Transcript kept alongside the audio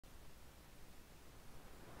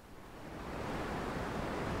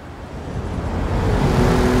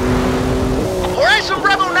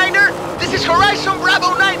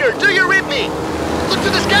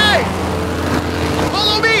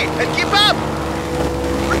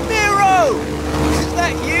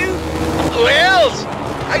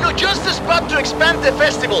know just the spot to expand the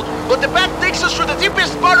festival, but the path takes us through the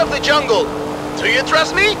deepest part of the jungle. Do you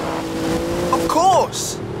trust me? Of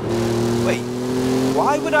course! Wait,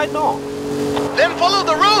 why would I not? Then follow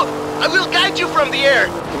the road! I will guide you from the air.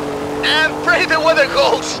 And pray the weather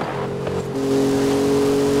holds.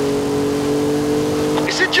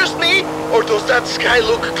 Is it just me, or does that sky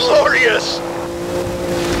look glorious?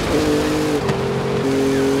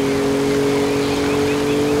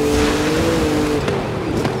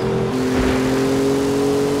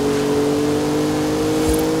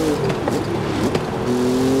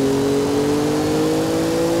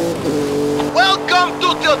 Welcome to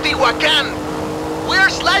Teotihuacan! We are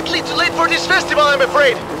slightly too late for this festival, I'm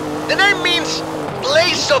afraid. The name means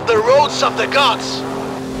place of the roads of the gods.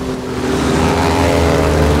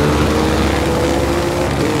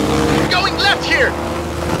 Going left here.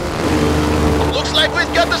 Looks like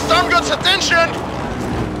we've got the storm god's attention.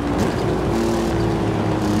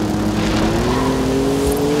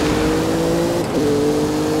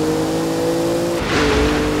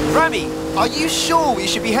 Rami, are you sure we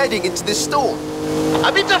should be heading into this storm?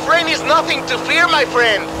 A bit of rain is nothing to fear, my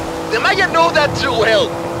friend. The Maya know that too well.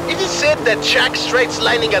 It is said that Jack straight's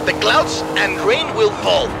lining at the clouds and rain will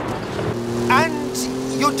fall. And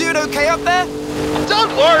you're doing okay up there?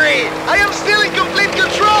 Don't worry! I am still in complete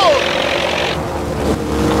control!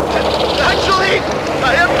 Actually,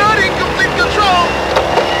 I am not in complete control!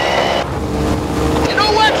 You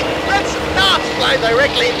know what? Let's not fly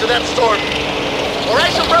directly into that storm.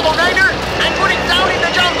 Horizon Bravo Niner, I'm putting down in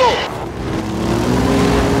the jungle!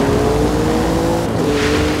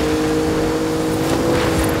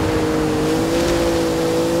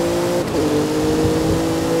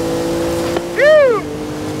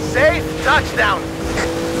 Safe touchdown!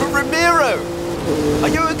 Ramiro! Are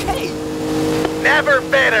you okay? Never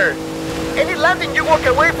better! Any landing you walk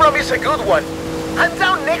away from is a good one. I'm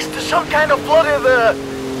down next to some kind of flooded,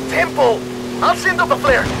 temple. I'll send up a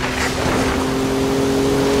flare.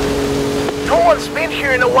 No one's been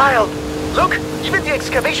here in a while. Look, even the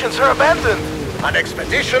excavations are abandoned. An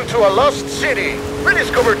expedition to a lost city.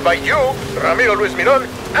 Rediscovered by you, Ramiro Luis Miron,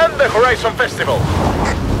 and the Horizon Festival.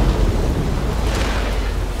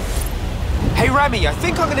 Hey Rami, I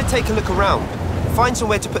think I'm gonna take a look around. Find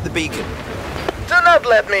somewhere to put the beacon. Do not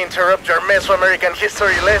let me interrupt your Mesoamerican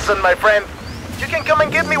history lesson, my friend. You can come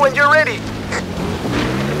and get me when you're ready.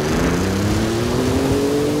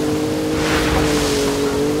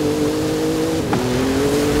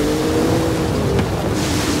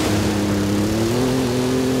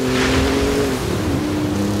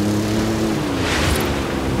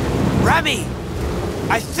 Rami!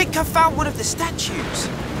 I think I found one of the statues.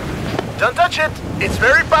 Don't touch it. It's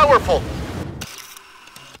very powerful.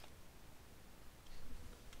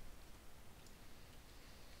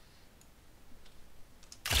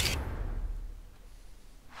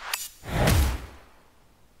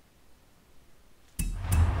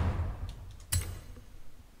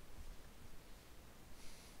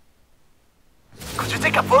 Could you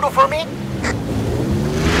take a photo for me?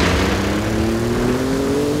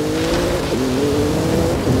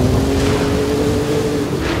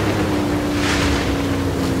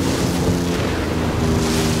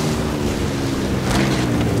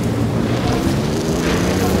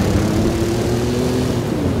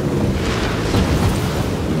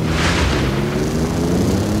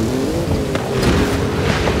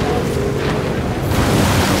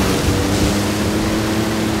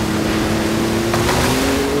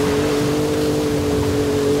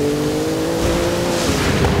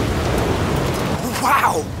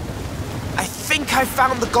 I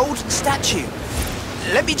found the golden statue.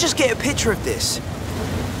 Let me just get a picture of this.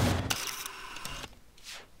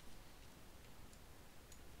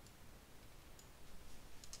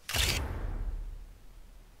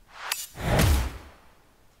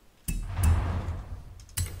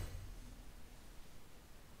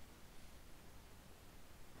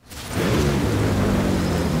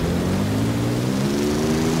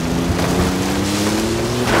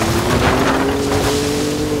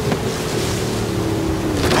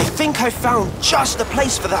 I found just the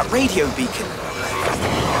place for that radio beacon.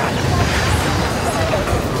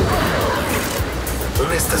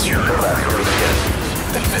 Una estación de radio radial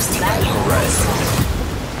del Festival Horizon.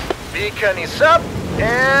 Beacon is up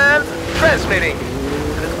and transmitting.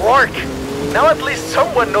 Good work. Now at least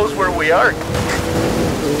someone knows where we are.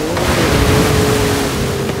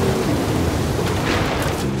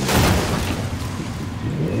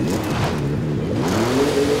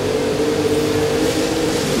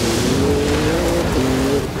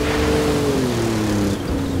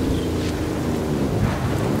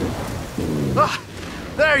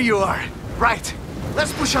 There you are. Right.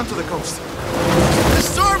 Let's push onto the coast. The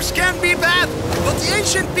storms can be bad, but the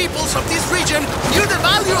ancient peoples of this region knew the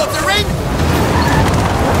value of the rain.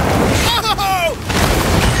 Oh!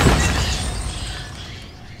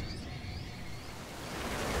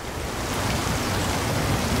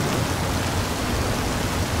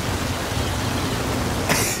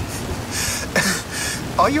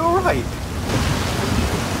 Are you alright?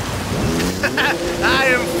 I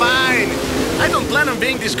am fine. I don't plan on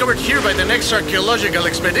being discovered here by the next archaeological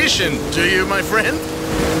expedition, do you, my friend?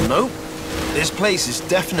 Nope. This place is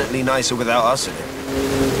definitely nicer without us in it.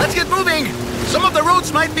 Let's get moving! Some of the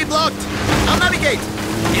roads might be blocked. I'll navigate.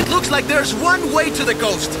 It looks like there's one way to the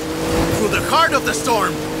coast. Through the heart of the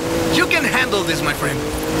storm. You can handle this, my friend.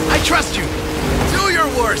 I trust you. Do your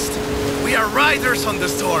worst. We are riders on the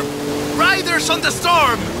storm. Riders on the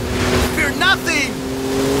storm! Fear nothing!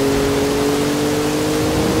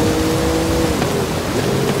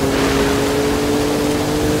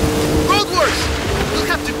 Roadworks! We'll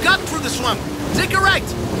have to cut through the swamp. Take a right.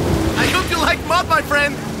 I hope you like mud, my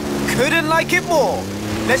friend. Couldn't like it more.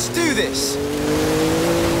 Let's do this.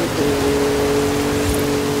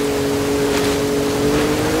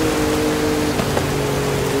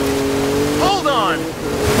 Hold on!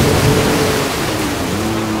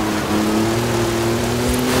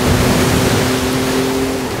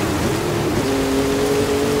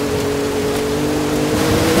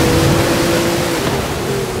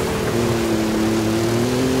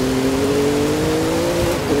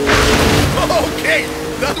 Okay,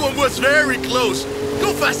 that one was very close.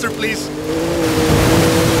 Go faster, please.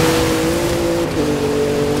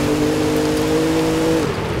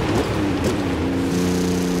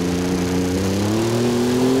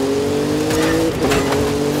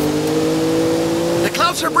 The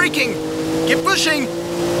clouds are breaking. Keep pushing.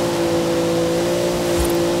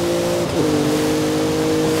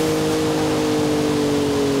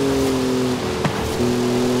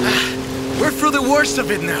 We're through the worst of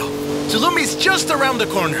it now. Tulum is just around the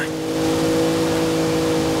corner.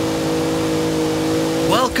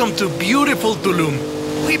 Welcome to beautiful Tulum.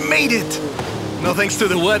 We made it. No thanks to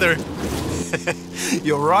the weather.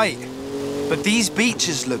 You're right. But these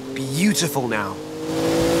beaches look beautiful now.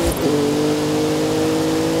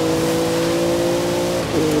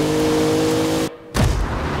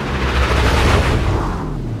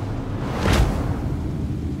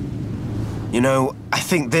 You know, I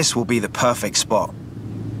think this will be the perfect spot.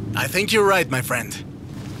 I think you're right, my friend.